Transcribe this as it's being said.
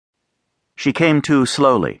She came to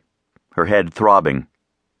slowly, her head throbbing,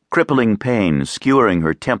 crippling pain skewering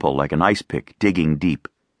her temple like an ice pick digging deep.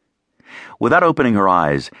 Without opening her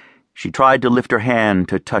eyes, she tried to lift her hand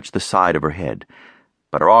to touch the side of her head,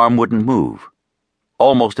 but her arm wouldn't move,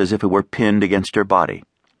 almost as if it were pinned against her body.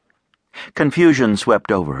 Confusion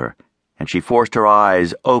swept over her, and she forced her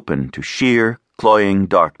eyes open to sheer, cloying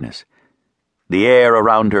darkness. The air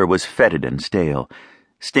around her was fetid and stale,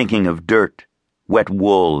 stinking of dirt, wet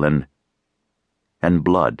wool, and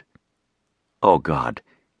blood. Oh, God.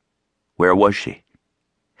 Where was she?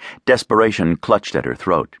 Desperation clutched at her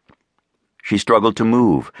throat. She struggled to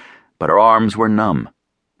move, but her arms were numb.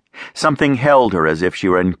 Something held her as if she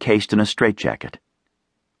were encased in a straitjacket.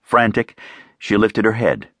 Frantic, she lifted her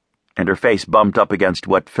head, and her face bumped up against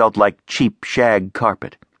what felt like cheap shag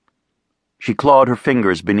carpet. She clawed her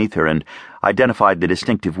fingers beneath her and identified the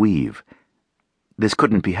distinctive weave. This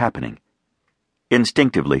couldn't be happening.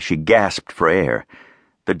 Instinctively, she gasped for air,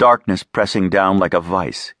 the darkness pressing down like a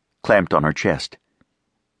vice, clamped on her chest.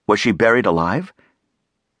 Was she buried alive?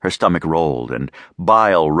 Her stomach rolled, and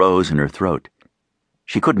bile rose in her throat.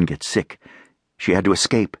 She couldn't get sick. She had to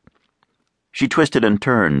escape. She twisted and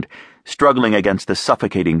turned, struggling against the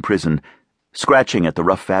suffocating prison, scratching at the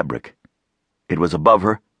rough fabric. It was above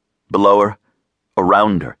her, below her,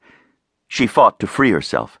 around her. She fought to free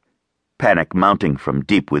herself, panic mounting from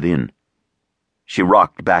deep within. She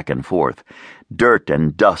rocked back and forth. Dirt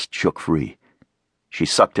and dust shook free. She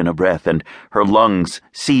sucked in a breath, and her lungs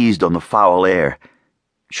seized on the foul air.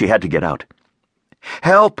 She had to get out.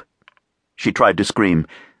 "Help!" She tried to scream,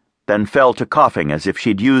 then fell to coughing as if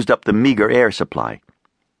she'd used up the meager air supply.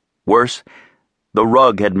 Worse, the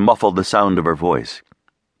rug had muffled the sound of her voice.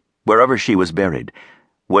 Wherever she was buried,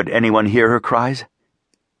 would anyone hear her cries?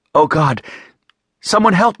 "Oh, God!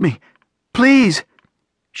 Someone help me! Please!"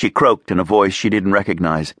 She croaked in a voice she didn't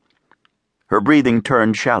recognize. Her breathing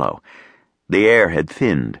turned shallow. The air had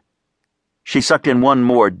thinned. She sucked in one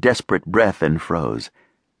more desperate breath and froze,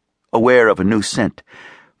 aware of a new scent,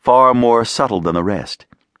 far more subtle than the rest.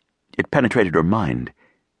 It penetrated her mind.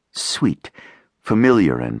 Sweet,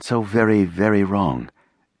 familiar, and so very, very wrong.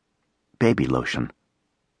 Baby lotion.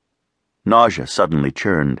 Nausea suddenly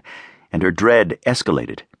churned, and her dread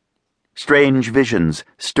escalated. Strange visions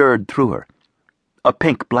stirred through her. A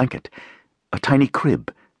pink blanket, a tiny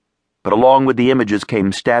crib, but along with the images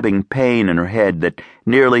came stabbing pain in her head that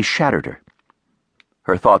nearly shattered her.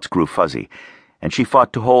 Her thoughts grew fuzzy, and she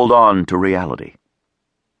fought to hold on to reality.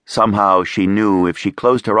 Somehow she knew if she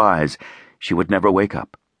closed her eyes, she would never wake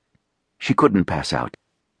up. She couldn't pass out.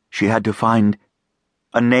 She had to find...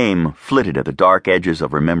 A name flitted at the dark edges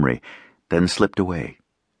of her memory, then slipped away,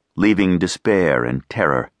 leaving despair and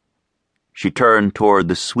terror. She turned toward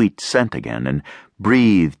the sweet scent again and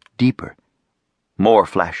breathed deeper. More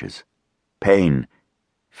flashes. Pain.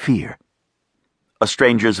 Fear. A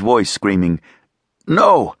stranger's voice screaming,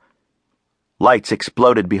 "No!" Lights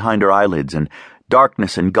exploded behind her eyelids and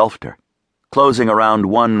darkness engulfed her, closing around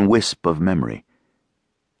one wisp of memory.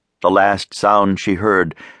 The last sound she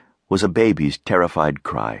heard was a baby's terrified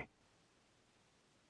cry.